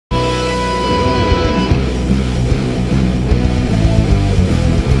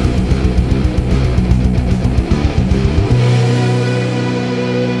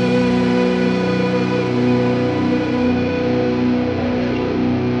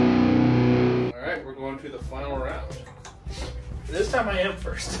time I am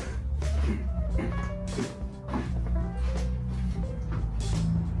first.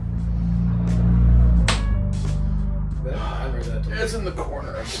 It's in the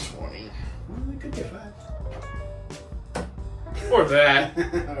corner of 20. Well, it could be a 5. Or that.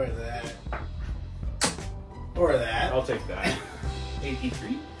 Or that. Or that. I'll take that.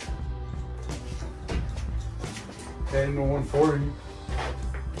 83. 10 to 140.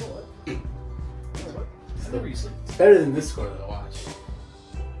 What? It's better than this score though, watch.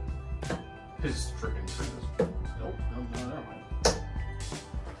 His freaking truth. Nope, never mind.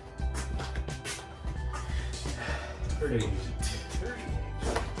 38.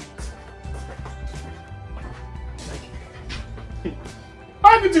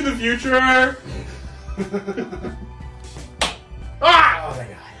 I can see the future! Ah! Oh my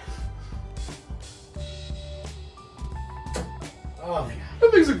god. Oh my god. That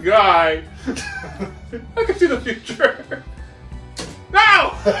thing's a guy. I can see the future.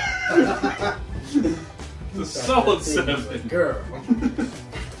 No! It's a solid 7. Girl.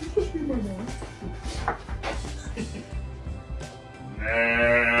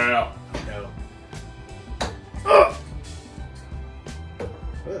 No. No.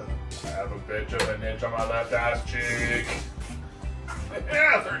 I have a bitch of an itch on my left ass cheek.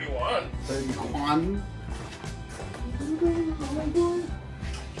 Yeah, 31. 31.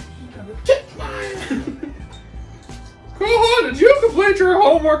 Cool, did you complete your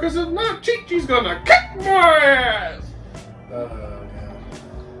homework? Cause if not, Chi-Chi's gonna kick my ass! God.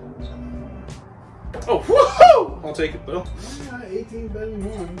 Oh, woohoo! I'll take it though. Yeah, 18 better than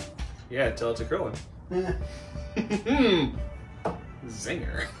 1. Yeah, tell it to Krillin.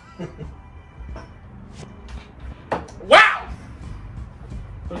 Zinger. Wow!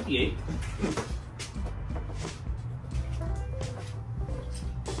 28.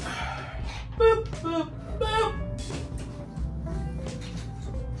 Boop, boop, boop.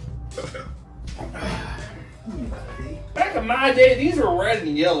 Back in my day, these were red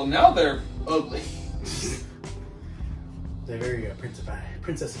and yellow. Now they're ugly. They're very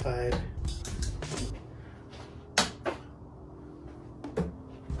princessified.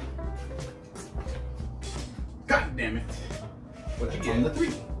 God damn it. What'd you On get? the 3.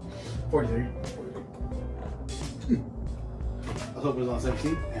 43. I was hoping it was on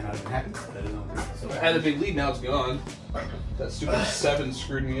 17, and I'd have been happy. That is on 3. So I had a big lead, now it's gone. That stupid 7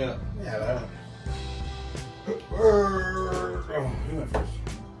 screwed me up. Yeah, but I don't. Oh, you went first.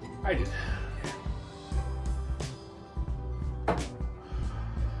 I did.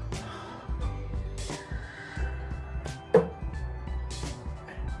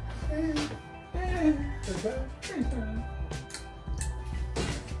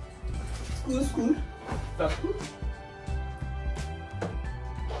 That's good. That's good.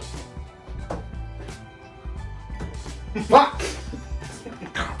 Fuck!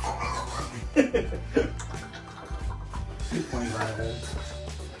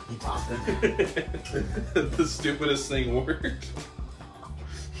 He tossed him. The stupidest thing worked.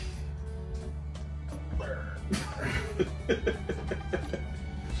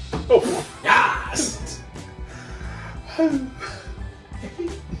 Oh, Yes!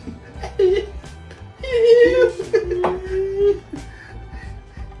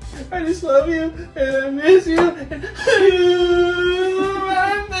 I just love you and I miss you. And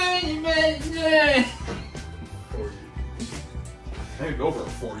I could go for a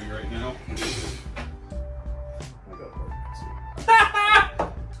 40 right now. I'll go for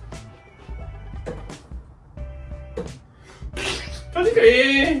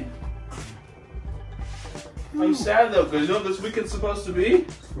it. I'm sad though, because you know what this weekend's supposed to be?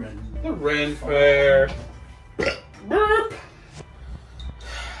 Ren. The Ren Fair. Burp!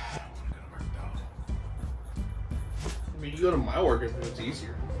 I mean, you go to my work if it's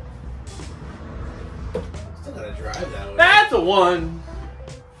easier. Still gotta drive that way. That's a 1.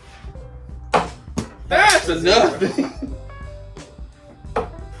 That's a nothing.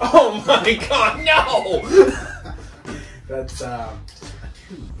 Oh my god, no! That's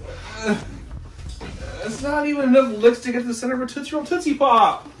That's not even enough licks to get to the center of a Tootsie Roll Tootsie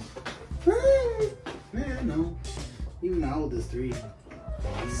Pop. yeah, no. Even now with this 3.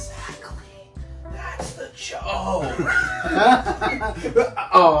 Exactly. That's the joke.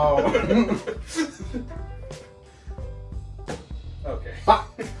 Oh. Okay. Fuck.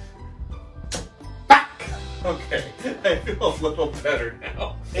 Fuck. Okay. I feel a little better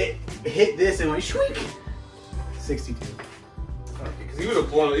now. It hit this and went shriek. 62. Okay, because he would have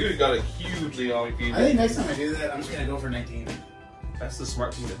blown it. He would have got a huge lead on me. I think next time I do that, I'm just gonna go for 19. That's the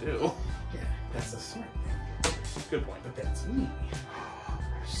smart thing to do. Yeah, that's a smart thing. Good point. But that's me.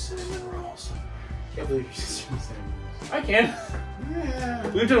 Cinnamon rolls. Can't believe you're just doing cinnamon rolls. I can. Yeah.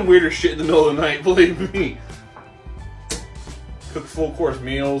 We've done weirder shit in the middle of the night, believe me. Cook full course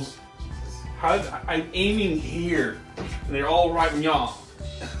meals. I'm aiming here, and they're all right and y'all.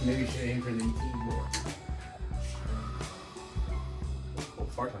 Maybe you should aim for the keyboard. Oh,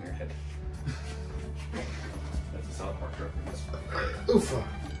 fart on your head. That's a South Park reference. Oofa.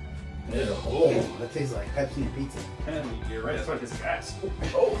 Yeah. Oh, that tastes like Pepsi pizza. You're right, that's why it gets gas.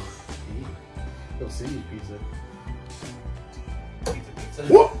 Oh. Go see you pizza. Pizza.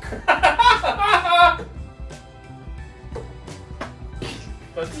 Whoop!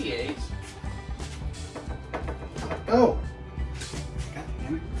 58. Oh! God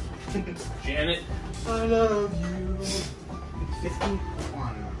damn it. Janet, I love you.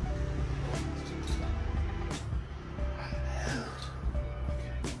 51.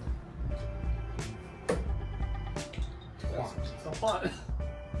 It's a lot.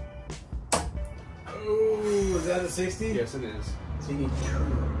 Oh, is that a 60? Yes, it is. So you need 2.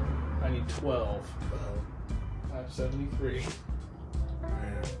 I need 12. I have 73.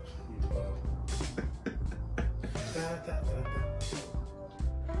 Alright, you need 12.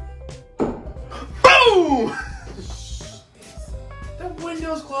 Boom! The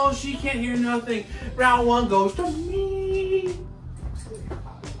window's closed, she can't hear nothing. Round 1 goes to me.